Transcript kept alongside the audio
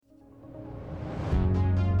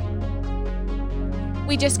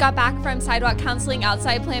We just got back from Sidewalk Counseling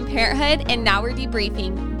outside Planned Parenthood, and now we're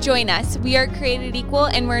debriefing. Join us. We are Created Equal,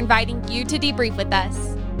 and we're inviting you to debrief with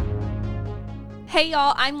us. Hey,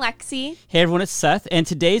 y'all. I'm Lexi. Hey, everyone. It's Seth, and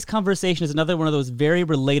today's conversation is another one of those very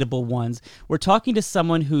relatable ones. We're talking to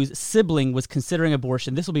someone whose sibling was considering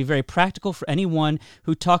abortion. This will be very practical for anyone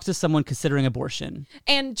who talks to someone considering abortion.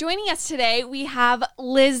 And joining us today, we have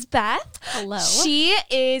Lizbeth. Hello. She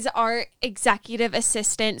is our executive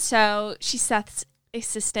assistant, so she's Seth's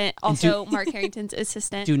assistant, also Mark Harrington's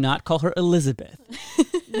assistant. Do not call her Elizabeth.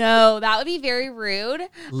 No, that would be very rude.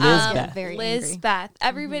 Lizbeth. Very Lizbeth.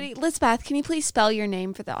 angry. Everybody, Lizbeth, can you please spell your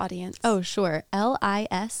name for the audience? Oh, sure.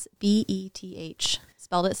 Lisbeth.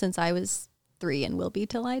 Spelled it since I was 3 and will be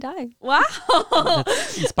till I die. Wow.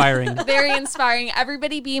 That's inspiring. Very inspiring.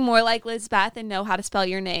 Everybody be more like Lizbeth and know how to spell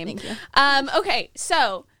your name. Thank you. Okay,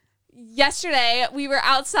 so yesterday we were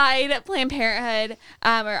outside Planned Parenthood,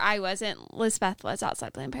 or I wasn't. Lizbeth was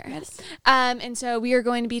outside Planned Parenthood. Yes. And so we are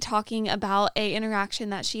going to be talking about a interaction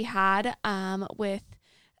that she had with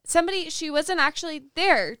somebody. She wasn't actually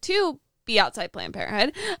there to be outside Planned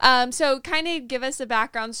Parenthood. So kind of give us a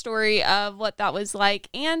background story of what that was like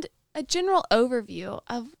and a general overview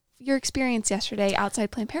of your experience yesterday outside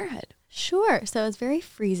Planned Parenthood. Sure. So it was very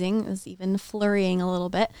freezing. It was even flurrying a little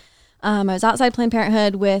bit. I was outside Planned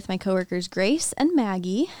Parenthood with my coworkers Grace and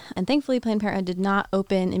Maggie, and thankfully Planned Parenthood did not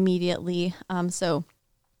open immediately. So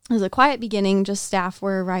it was a quiet beginning, just staff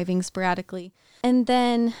were arriving sporadically. And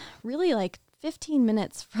then really like 15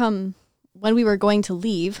 minutes from when we were going to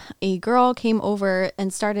leave, a girl came over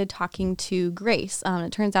and started talking to Grace.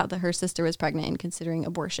 It turns out that her sister was pregnant and considering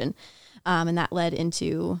abortion. And that led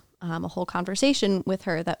into a whole conversation with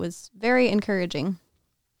her that was very encouraging.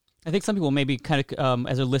 I think some people maybe kind of,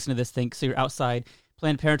 as they're listening to this, think, so you're outside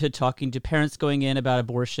Planned Parenthood talking to parents going in about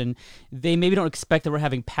abortion. They maybe don't expect that we're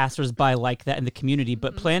having passersby like that in the community,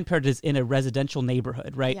 but Planned Parenthood is in a residential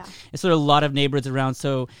neighborhood, right? Yeah. And so there are a lot of neighborhoods around.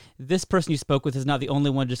 So this person you spoke with is not the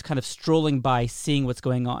only one just kind of strolling by, seeing what's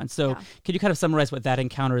going on. So Can you kind of summarize what that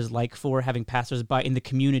encounter is like for having passersby in the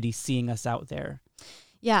community seeing us out there?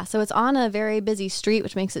 Yeah, so it's on a very busy street,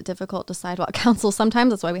 which makes it difficult to sidewalk counsel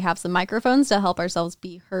sometimes. That's why we have some microphones to help ourselves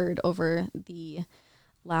be heard over the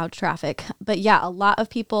loud traffic. But yeah, a lot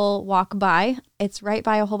of people walk by. It's right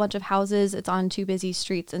by a whole bunch of houses. It's on 2 busy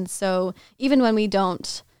streets. And so even when we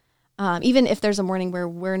don't, even if there's a morning where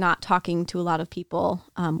we're not talking to a lot of people,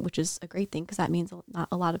 which is a great thing because that means not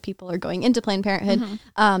a lot of people are going into Planned Parenthood,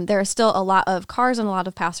 there are still a lot of cars and a lot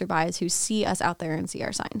of passerbys who see us out there and see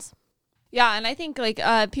our signs. Yeah, and I think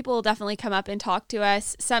people will definitely come up and talk to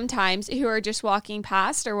us sometimes who are just walking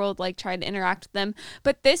past, or we'll try to interact with them.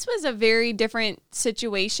 But this was a very different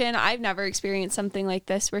situation. I've never experienced something like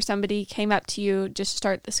this where somebody came up to you just to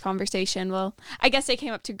start this conversation. Well, I guess they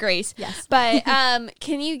came up to Grace. Yes. But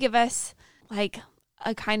can you give us a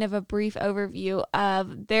kind of a brief overview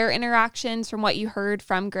of their interactions from what you heard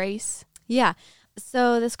from Grace? Yeah.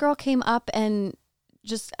 So this girl came up and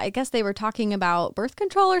I guess they were talking about birth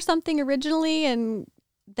control or something originally. And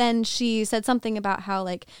then she said something about how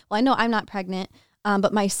well, I know I'm not pregnant,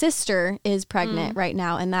 but my sister is pregnant right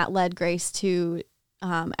now. And that led Grace to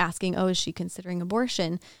asking, is she considering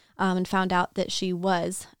abortion? And found out that she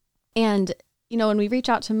was. And, when we reach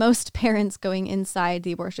out to most parents going inside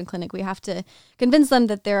the abortion clinic, we have to convince them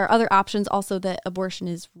that there are other options, also that abortion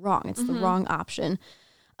is wrong. It's the wrong option.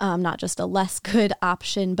 Not just a less good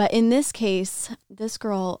option. But in this case, this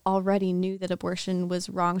girl already knew that abortion was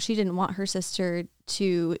wrong. She didn't want her sister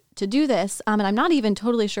to do this. And I'm not even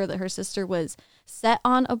totally sure that her sister was set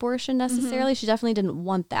on abortion necessarily. She definitely didn't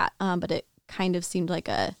want that. But it kind of seemed like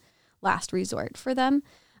a last resort for them.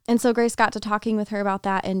 And so Grace got to talking with her about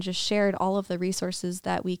that and just shared all of the resources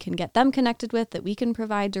that we can get them connected with, that we can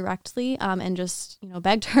provide directly, and just,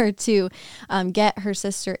 begged her to get her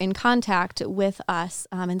sister in contact with us.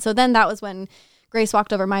 And so then that was when Grace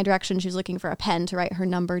walked over my direction. She was looking for a pen to write her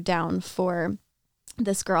number down for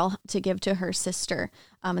this girl to give to her sister.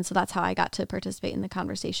 And so that's how I got to participate in the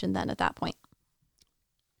conversation then at that point.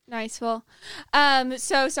 Nice. Well,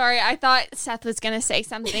 so sorry. I thought Seth was going to say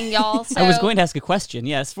something, y'all. So. I was going to ask a question.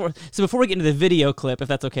 Yes. So before we get into the video clip, if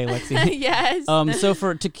that's okay, Lexi. Yes. So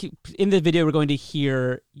in the video, we're going to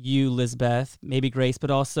hear you, Lizbeth, maybe Grace,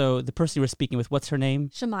 but also the person you were speaking with. What's her name?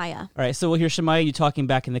 Shemaya. All right. So we'll hear Shemaya, you talking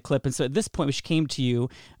back in the clip. And so at this point, when she came to you,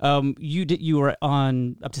 you were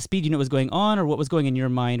up to speed. You know what was going on, or what was going in your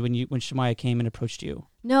mind when Shemaya came and approached you?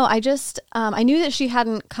 No, I just, I knew that she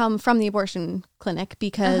hadn't come from the abortion clinic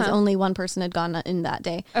because only one person had gone in that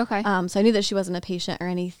day. Okay. So I knew that she wasn't a patient or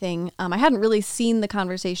anything. I hadn't really seen the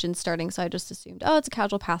conversation starting, so I just assumed, it's a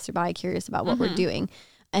casual passerby curious about what we're doing.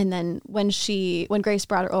 And then when Grace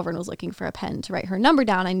brought her over and was looking for a pen to write her number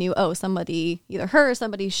down, I knew, somebody, either her or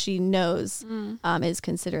somebody she knows, is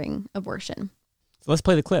considering abortion. So let's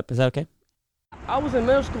play the clip. Is that okay? I was in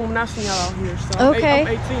middle school when I seen y'all out here, so Okay. I'm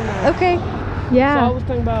 18 now. Okay. So I Yeah. was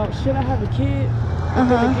thinking about, should I have a kid? And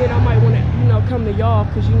then again, I might want to, come to y'all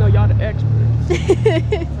because, y'all the experts.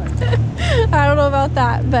 I don't know about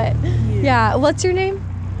that, but yeah. What's your name?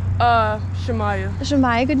 Shamaya.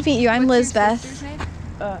 Shamaya, good to meet you. I'm Lizbeth.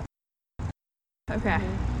 Okay.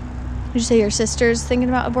 Did you say your sister's thinking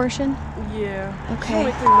about abortion? Yeah. Okay. She's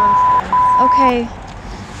only 3 months. Okay.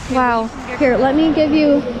 Wow. Here, let me give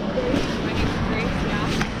you.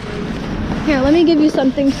 Here, let me give you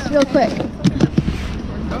something real quick.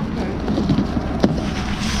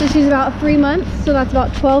 So she's about 3 months, so that's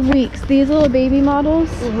about 12 weeks. These little baby models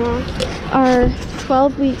are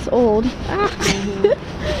 12 weeks old.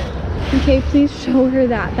 Okay, please show her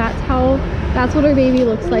that. That's what her baby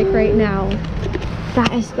looks like right now.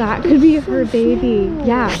 That could be her baby.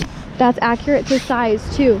 Yeah, that's accurate to size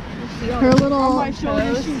too. Her little. I might show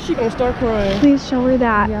her. She gonna start crying. Please show her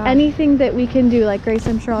that. Anything that we can do, like Grace,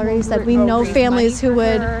 I'm sure already said, we know families who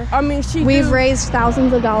would. I mean, We've raised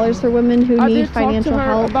thousands of dollars for women who I need did financial talk to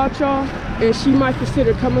her help. about y'all, and she might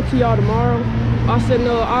consider coming to y'all tomorrow. I said,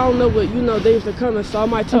 no, I don't know what, days are coming, so I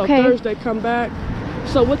might tell Okay. Thursday come back.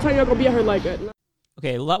 So what time y'all gonna be out here like at night?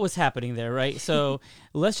 Okay, a lot was happening there, right? So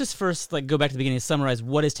let's just first go back to the beginning and summarize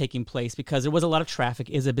what is taking place, because there was a lot of traffic,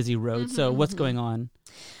 is a busy road. So what's going on?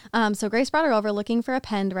 So Grace brought her over looking for a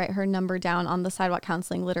pen to write her number down on the sidewalk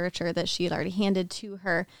counseling literature that she had already handed to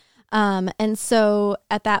her. And so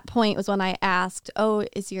at that point was when I asked,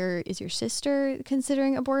 is your sister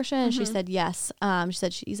considering abortion? And she said yes. She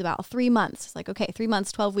said she's about 3 months. It's like, okay, 3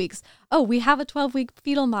 months, 12 weeks. Oh, we have a 12-week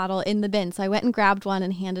fetal model in the bin. So I went and grabbed one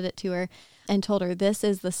and handed it to her and told her, this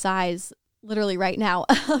is the size literally right now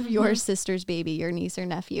of your sister's baby, your niece or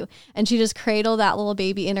nephew. And she just cradled that little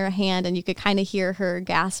baby in her hand, and you could kind of hear her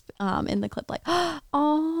gasp in the clip, like,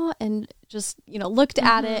 oh, and just, looked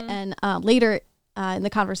at it. And later in the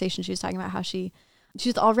conversation, she was talking about how she's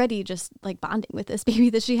already just like bonding with this baby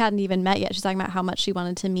that she hadn't even met yet. She's talking about how much she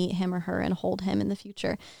wanted to meet him or her and hold him in the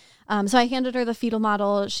future. So I handed her the fetal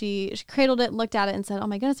model. She cradled it and looked at it and said, oh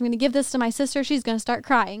my goodness, I'm going to give this to my sister. She's going to start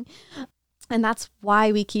crying. And that's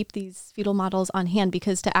why we keep these fetal models on hand,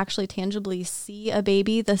 because to actually tangibly see a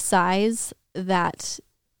baby the size that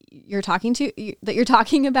you're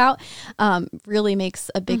talking about really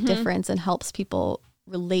makes a big difference and helps people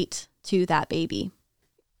relate to that baby.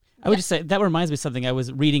 I would just say that reminds me of something I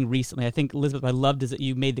was reading recently. I think, Elizabeth, what I loved is that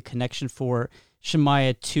you made the connection for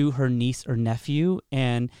Shamaya to her niece or nephew,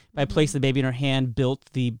 and by placing the baby in her hand,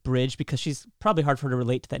 built the bridge, because she's probably hard for her to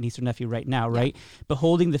relate to that niece or nephew right now, right? But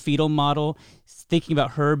holding the fetal model, thinking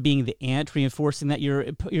about her being the aunt, reinforcing that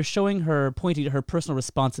you're showing her, pointing to her personal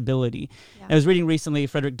responsibility. I was reading recently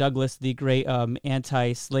Frederick Douglass, the great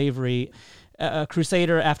anti-slavery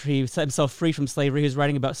crusader. After he set himself free from slavery, he was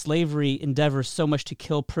writing about slavery endeavors so much to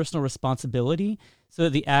kill personal responsibility, so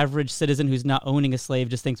that the average citizen who's not owning a slave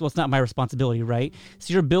just thinks, well, it's not my responsibility, right?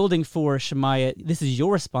 So you're building for Shamaya, this is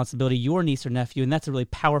your responsibility, your niece or nephew, and that's a really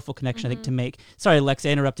powerful connection, I think, to make. Sorry, Alexa,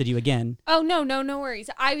 I interrupted you again. Oh, no worries.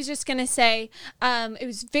 I was just going to say it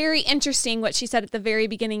was very interesting what she said at the very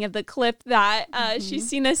beginning of the clip, that she's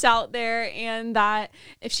seen us out there, and that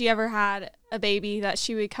if she ever had a baby, that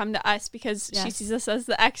she would come to us because she sees us as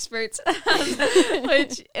the experts.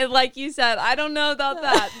 Which, like you said, I don't know about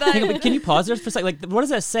that. But Can you pause there for a second? Like, what does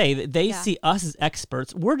that say? That they see us as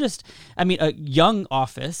experts. We're just, a young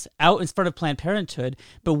office out in front of Planned Parenthood,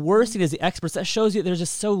 but we're seen as the experts. That shows you there's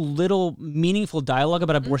just so little meaningful dialogue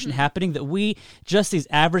about abortion happening, that we, just these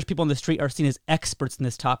average people on the street, are seen as experts in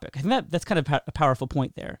this topic. I think that's kind of a powerful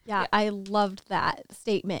point there. Yeah, I loved that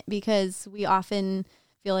statement, because we often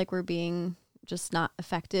feel like we're being just not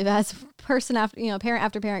effective as parent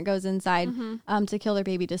after parent goes inside to kill their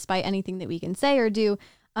baby, despite anything that we can say or do.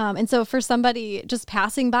 And so for somebody just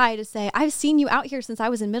passing by to say, I've seen you out here since I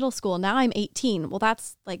was in middle school, now I'm 18. Well,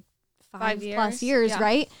 that's like 5 plus years,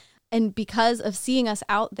 right? And because of seeing us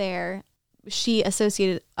out there, she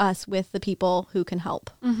associated us with the people who can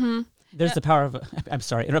help. There's the power of, I'm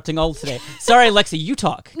sorry, interrupting all today. Sorry, Lexi, you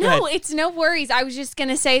talk. Go No, ahead. it's no worries. I was just going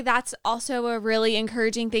to say that's also a really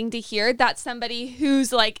encouraging thing to hear, that somebody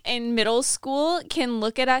who's like in middle school can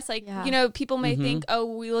look at us like, people may think, oh,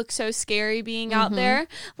 we look so scary being out there.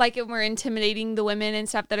 Like, and we're intimidating the women and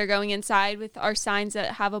stuff that are going inside with our signs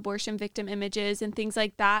that have abortion victim images and things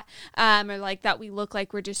like that. Or like that we look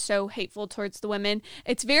like we're just so hateful towards the women.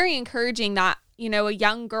 It's very encouraging that, a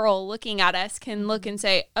young girl looking at us can look and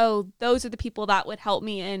say, oh, those are the people that would help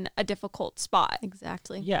me in a difficult spot.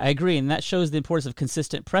 Exactly. Yeah, I agree. And that shows the importance of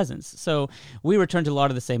consistent presence. So we return to a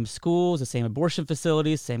lot of the same schools, the same abortion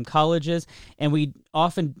facilities, same colleges. And we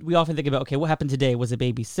often think about, okay, what happened today? Was a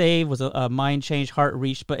baby saved? Was a mind change, heart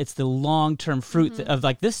reached? But it's the long-term fruit of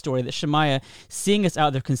like this story that Shemaiah, seeing us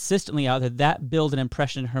out there, consistently out there, that built an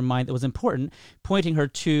impression in her mind that was important, pointing her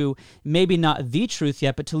to maybe not the truth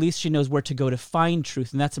yet, but to at least she knows where to go to find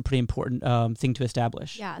truth. And that's a pretty important thing to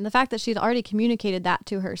establish. Yeah. And the fact that she'd already communicated that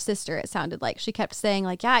to her sister, it sounded like she kept saying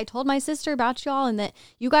like, yeah, I told my sister about y'all and that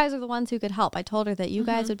you guys are the ones who could help. I told her that you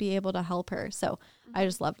guys would be able to help her. So I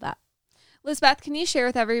just love that. Lisbeth, can you share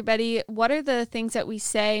with everybody what are the things that we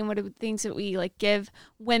say and what are the things that we like give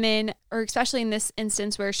women, or especially in this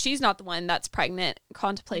instance where she's not the one that's pregnant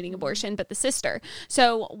contemplating abortion, but the sister.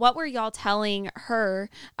 So what were y'all telling her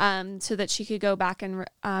so that she could go back and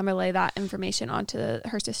relay that information onto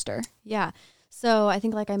her sister? Yeah. So I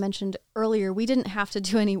think, like I mentioned earlier, we didn't have to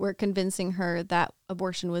do any work convincing her that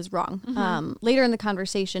abortion was wrong. Later in the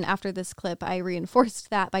conversation, after this clip, I reinforced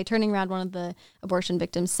that by turning around one of the abortion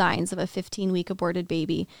victim's signs of a 15-week aborted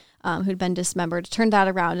baby who'd been dismembered, turned that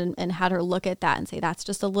around and had her look at that and say, that's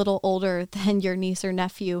just a little older than your niece or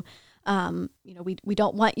nephew. We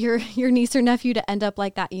don't want your niece or nephew to end up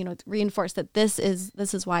like that. Reinforce that this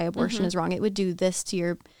is why abortion is wrong. It would do this to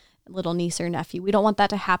your little niece or nephew. We don't want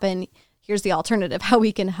that to happen. Here's the alternative, how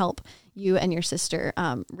we can help you and your sister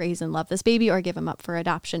raise and love this baby or give him up for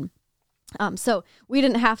adoption. So we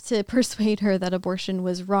didn't have to persuade her that abortion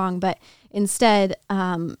was wrong, but instead,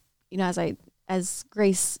 as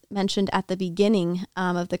Grace mentioned at the beginning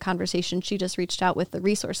of the conversation, she just reached out with the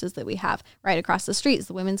resources that we have right across the street. It's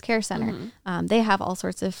the Women's Care Center. They have all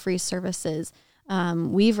sorts of free services.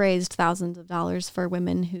 We've raised thousands of dollars for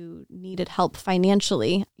women who needed help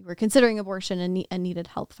financially, were considering abortion and needed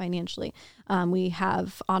help financially. We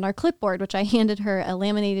have on our clipboard, which I handed her, a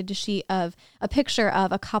laminated sheet of a picture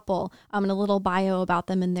of a couple and a little bio about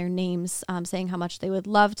them and their names, saying how much they would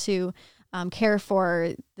love to care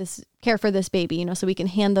for this baby, so we can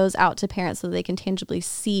hand those out to parents so they can tangibly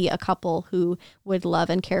see a couple who would love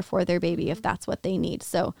and care for their baby if that's what they need.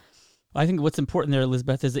 So I think what's important there,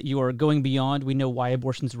 Elizabeth, is that you are going beyond, we know why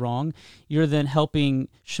abortion's wrong. You're then helping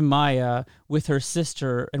Shemaiah with her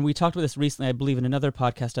sister, and we talked about this recently, I believe, in another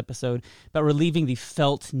podcast episode, about relieving the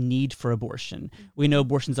felt need for abortion. We know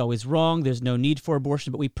abortion's always wrong, there's no need for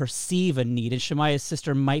abortion, but we perceive a need, and Shemaiah's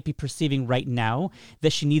sister might be perceiving right now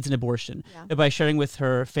that she needs an abortion. Yeah. By sharing with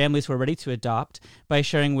her families who are ready to adopt, by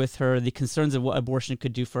sharing with her the concerns of what abortion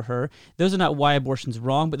could do for her, those are not why abortion's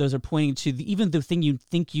wrong, but those are pointing to even the thing you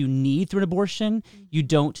think you need through an abortion, you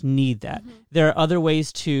don't need that. There are other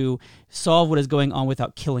ways to solve what is going on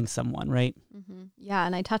without killing someone, right? Yeah,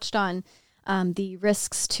 and I touched on the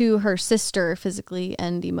risks to her sister physically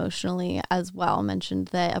and emotionally as well. Mentioned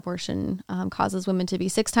that abortion causes women to be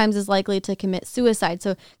 6 times as likely to commit suicide.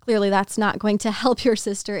 So clearly that's not going to help your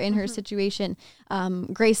sister in her situation.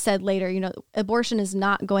 Grace said later, abortion is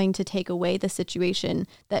not going to take away the situation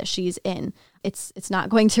that she's in. It's not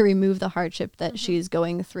going to remove the hardship that she's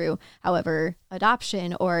going through. However,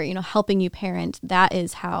 adoption or, helping you parent, that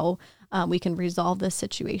is how we can resolve this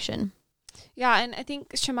situation. Yeah, and I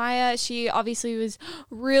think Shemaiah, she obviously was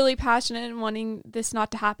really passionate in wanting this not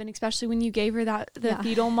to happen, especially when you gave her the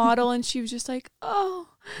fetal model, and she was just like, oh.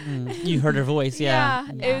 You heard her voice, yeah.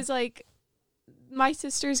 It was like, my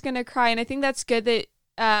sister's going to cry, and I think that's good that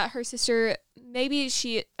her sister, maybe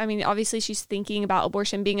obviously she's thinking about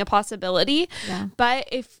abortion being a possibility, but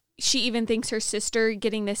if she even thinks her sister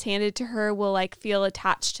getting this handed to her will feel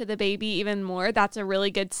attached to the baby even more, that's a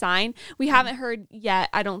really good sign. We haven't heard yet,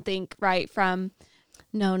 I don't think, right, from...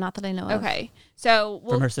 No, not that I know of. Okay. So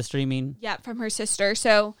from her sister, you mean? Yeah, from her sister.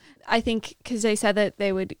 So I think because they said that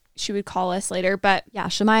she would call us later, but... Yeah,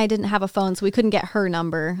 Shemaiah didn't have a phone, so we couldn't get her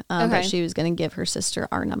number, but she was going to give her sister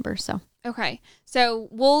our number, so... Okay. So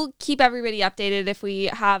we'll keep everybody updated if we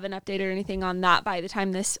have an update or anything on that by the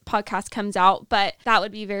time this podcast comes out, but that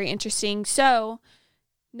would be very interesting. So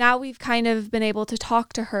now we've kind of been able to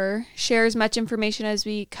talk to her, share as much information as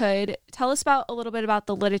we could. Tell us a little bit about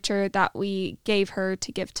the literature that we gave her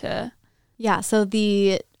to give to... Yeah, so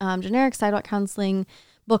the generic sidewalk counseling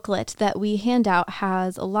booklet that we hand out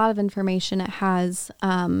has a lot of information. It has...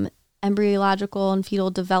 embryological and fetal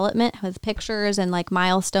development with pictures and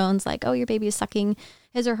milestones oh, your baby is sucking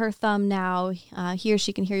his or her thumb now, he or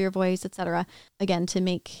she can hear your voice, etc. Again,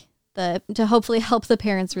 to hopefully help the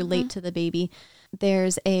parents relate to the baby.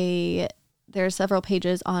 There's several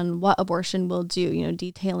pages on what abortion will do,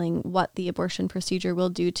 detailing what the abortion procedure will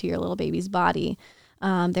do to your little baby's body.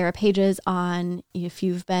 There are pages on if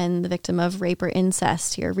you've been the victim of rape or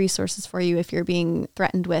incest. Here are resources for you if you're being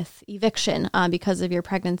threatened with eviction because of your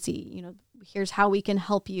pregnancy. Here's how we can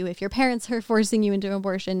help you. If your parents are forcing you into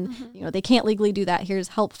abortion, they can't legally do that. Here's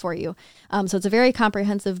help for you. So it's a very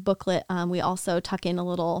comprehensive booklet. We also tuck in a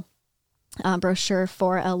little brochure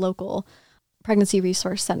for a local pregnancy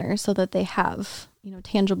resource center so that they have,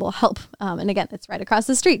 tangible help. And again, it's right across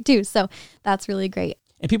the street too. So that's really great.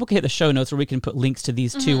 And people can hit the show notes where we can put links to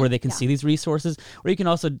these too, where they can see these resources. Or you can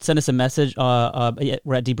also send us a message. We're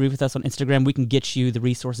at Debrief with Us on Instagram. We can get you the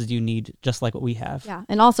resources you need, just like what we have. Yeah,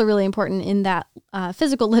 and also really important in that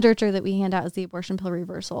physical literature that we hand out is the abortion pill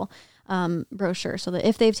reversal brochure. So that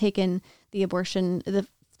if they've taken the abortion,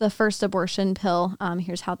 the first abortion pill,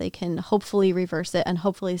 here's how they can hopefully reverse it and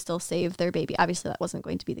hopefully still save their baby. Obviously, that wasn't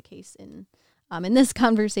going to be the case in this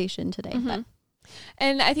conversation today, but.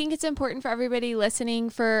 And I think it's important for everybody listening,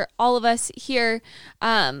 for all of us here.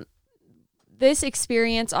 This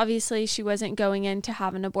experience, obviously, she wasn't going in to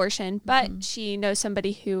have an abortion, but she knows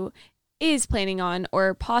somebody who is planning on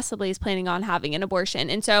or possibly is planning on having an abortion.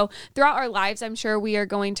 And so throughout our lives, I'm sure we are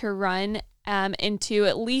going to run into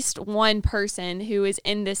at least one person who is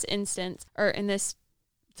in this instance or in this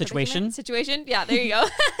situation. Yeah, there you go.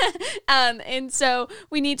 And so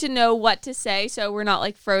we need to know what to say so we're not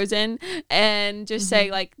like frozen and just say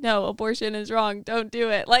like, no, abortion is wrong, don't do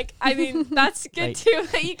it. Like, I mean, that's good too.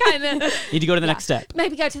 You kind of need to go to the next step.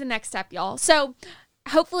 Maybe go to the next step, y'all. So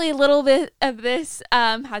hopefully a little bit of this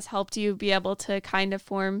has helped you be able to kind of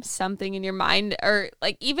form something in your mind, or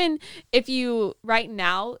like even if you right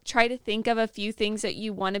now try to think of a few things that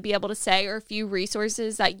you want to be able to say, or a few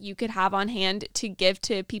resources that you could have on hand to give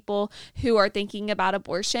to people who are thinking about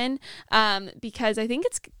abortion, because I think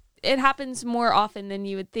it happens more often than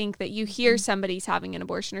you would think that you hear somebody's having an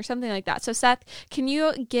abortion or something like that. So Seth, can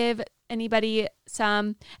you give anybody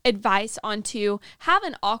some advice on to have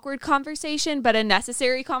an awkward conversation, but a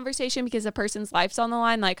necessary conversation because the person's life's on the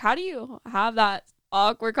line? Like, how do you have that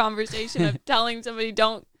awkward conversation of telling somebody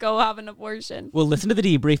don't go have an abortion? Well, listen to the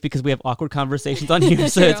debrief because we have awkward conversations on here,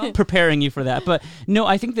 so it's preparing you for that. But no,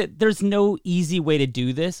 I think that there's no easy way to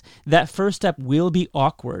do this. That first step will be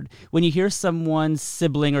awkward. When you hear someone's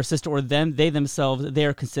sibling or sister or they themselves,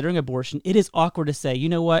 they're considering abortion, it is awkward to say, you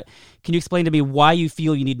know what, can you explain to me why you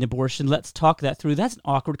feel you need an abortion? Let's talk that through. That's an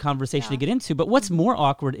awkward conversation to get into. But what's more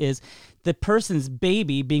awkward is the person's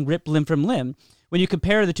baby being ripped limb from limb. When you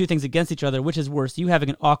compare the two things against each other, which is worse, you having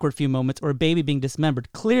an awkward few moments or a baby being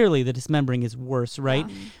dismembered? Clearly the dismembering is worse, right?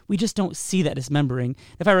 Yeah. We just don't see that dismembering.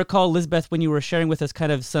 If I recall, Elizabeth, when you were sharing with us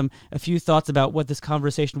kind of a few thoughts about what this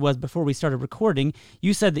conversation was before we started recording,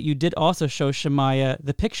 you said that you did also show Shemaya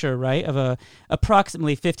the picture, right, of a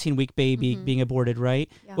approximately 15-week baby being aborted,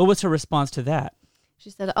 right? Yeah. What was her response to that? She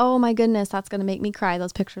said, oh my goodness, that's going to make me cry.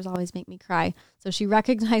 Those pictures always make me cry. So she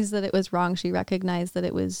recognized that it was wrong. She recognized that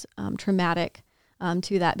it was traumatic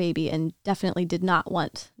to that baby, and definitely did not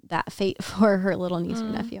want that fate for her little niece or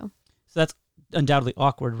nephew. So that's undoubtedly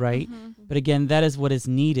awkward, right? But again, that is what is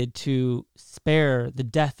needed to spare the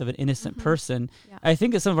death of an innocent person. Yeah. I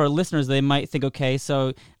think that some of our listeners, they might think, okay,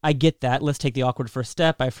 so I get that. Let's take the awkward first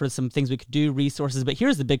step. I've heard some things we could do, resources. But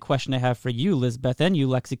here's the big question I have for you, Lizbeth, and you,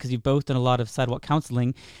 Lexi, because you've both done a lot of sidewalk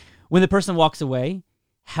counseling. When the person walks away,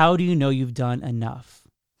 how do you know you've done enough?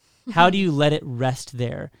 How do you let it rest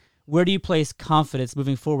there? Where do you place confidence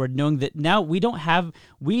moving forward, knowing that now we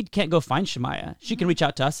can't go find Shemaya. She can reach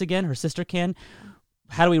out to us again. Her sister can.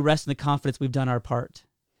 How do we rest in the confidence we've done our part?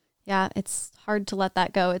 Yeah, it's hard to let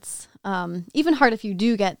that go. It's even hard if you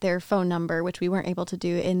do get their phone number, which we weren't able to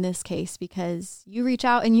do in this case because you reach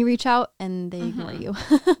out and they ignore you.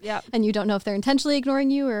 Yeah. And you don't know if they're intentionally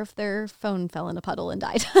ignoring you or if their phone fell in a puddle and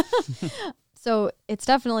died. So it's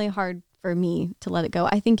definitely hard for me to let it go.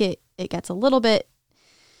 I think it gets a little bit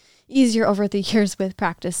easier over the years with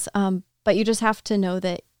practice. But you just have to know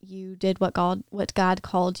that you did what God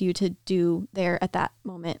called you to do there at that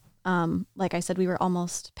moment. Like I said, we were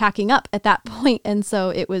almost packing up at that point. And so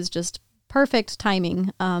it was just perfect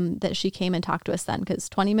timing that she came and talked to us then, because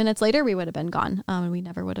 20 minutes later we would have been gone and we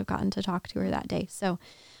never would have gotten to talk to her that day. So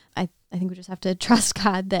I think we just have to trust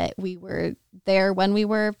God that we were there when we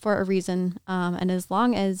were for a reason. And as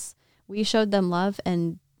long as we showed them love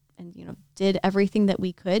and did everything that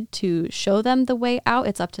we could to show them the way out,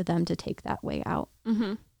 it's up to them to take that way out.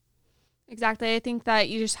 Mm-hmm. Exactly. I think that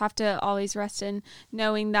you just have to always rest in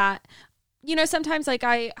knowing that, sometimes like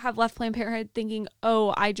I have left Planned Parenthood thinking,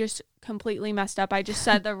 oh, I just completely messed up. I just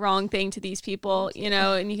said the wrong thing to these people,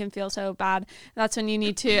 and you can feel so bad. That's when you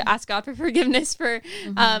need to ask God for forgiveness for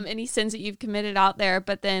any sins that you've committed out there,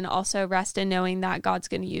 but then also rest in knowing that God's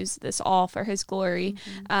going to use this all for his glory,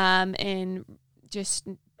 and just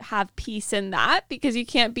have peace in that, because you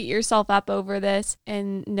can't beat yourself up over this,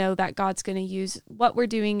 and know that God's going to use what we're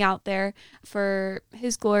doing out there for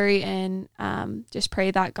his glory, and just pray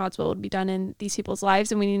that God's will would be done in these people's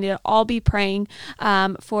lives. And we need to all be praying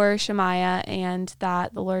for Shemaiah, and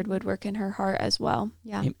that the Lord would work in her heart as well.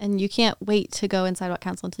 Yeah. And you can't wait to go in sidewalk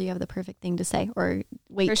counsel until you have the perfect thing to say, or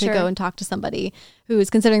wait For to sure. go and talk to somebody who is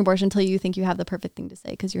considering abortion until you think you have the perfect thing to say,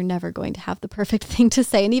 because you're never going to have the perfect thing to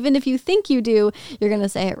say. And even if you think you do, you're going to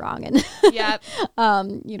say it wrong, and Yep.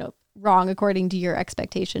 wrong according to your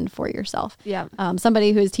expectation for yourself. Yeah.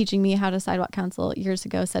 Somebody who was teaching me how to sidewalk counsel years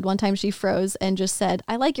ago said one time she froze and just said,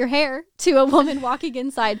 "I like your hair," to a woman walking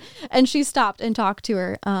inside, and she stopped and talked to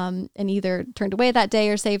her, and either turned away that day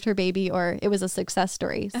or saved her baby, or it was a success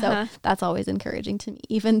story. So that's always encouraging to me.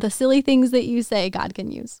 Even the silly things that you say, God can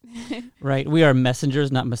use. Right. We are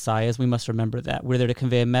messengers, not messiahs. We must remember that. We're there to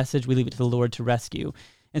convey a message. We leave it to the Lord to rescue.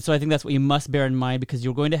 And so I think that's what you must bear in mind, because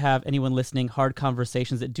you're going to have, anyone listening, hard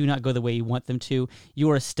conversations that do not go the way you want them to. You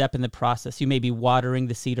are a step in the process. You may be watering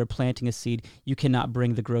the seed or planting a seed. You cannot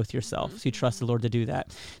bring the growth yourself. So you trust the Lord to do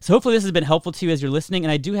that. So hopefully this has been helpful to you as you're listening.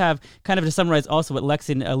 And I do have, kind of to summarize also what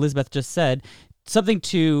Lexi and Elizabeth just said, something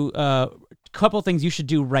to... couple things you should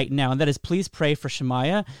do right now, and that is please pray for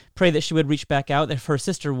Shemaiah. Pray that she would reach back out, that her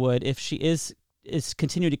sister would, if she is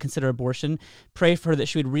continuing to consider abortion. Pray for her that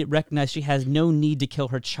she would recognize she has no need to kill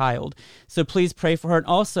her child. So please pray for her. And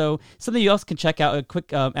also, something you also can check out, a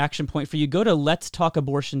quick action point for you, go to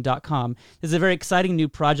letstalkabortion.com. This is a very exciting new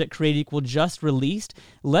project Created Equal just released.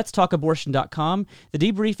 Letstalkabortion.com. The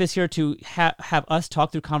debrief is here to have us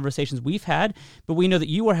talk through conversations we've had, but we know that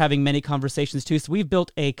you are having many conversations too. So we've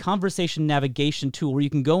built a conversation navigation tool where you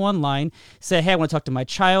can go online, say, hey, I want to talk to my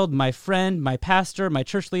child, my friend, my pastor, my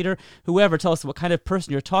church leader, whoever. Tell us what kind of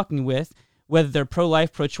person you're talking with, whether they're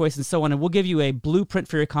pro-life, pro-choice, and so on. And we'll give you a blueprint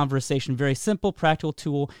for your conversation, very simple, practical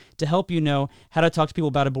tool to help you know how to talk to people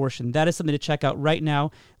about abortion. That is something to check out right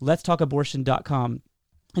now, letstalkabortion.com.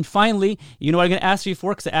 And finally, you know what I'm going to ask you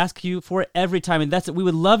for, because I ask you for it every time, and that's that we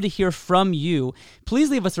would love to hear from you. Please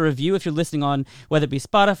leave us a review if you're listening on, whether it be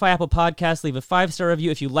Spotify, Apple Podcasts. Leave a 5-star review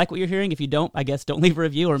if you like what you're hearing. If you don't, I guess don't leave a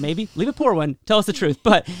review, or maybe leave a poor one. Tell us the truth.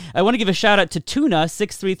 But I want to give a shout out to Tuna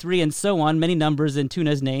 633 and so on, many numbers in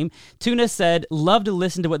Tuna's name. Tuna said, love to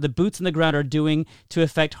listen to what the boots on the ground are doing to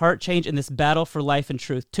affect heart change in this battle for life and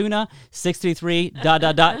truth. Tuna 633 ...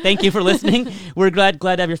 Thank you for listening. We're glad to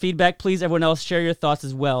have your feedback. Please, everyone else, share your thoughts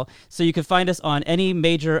as well. So you can find us on any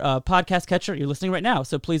major podcast catcher. You're listening right now,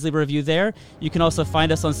 so please leave a review there. You can also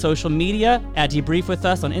find us on social media at Debrief With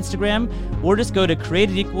Us on Instagram, or just go to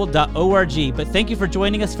createdequal.org. But thank you for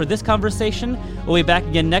joining us for this conversation. We'll be back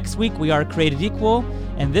again next week. We are Created Equal,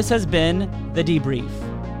 and this has been The Debrief.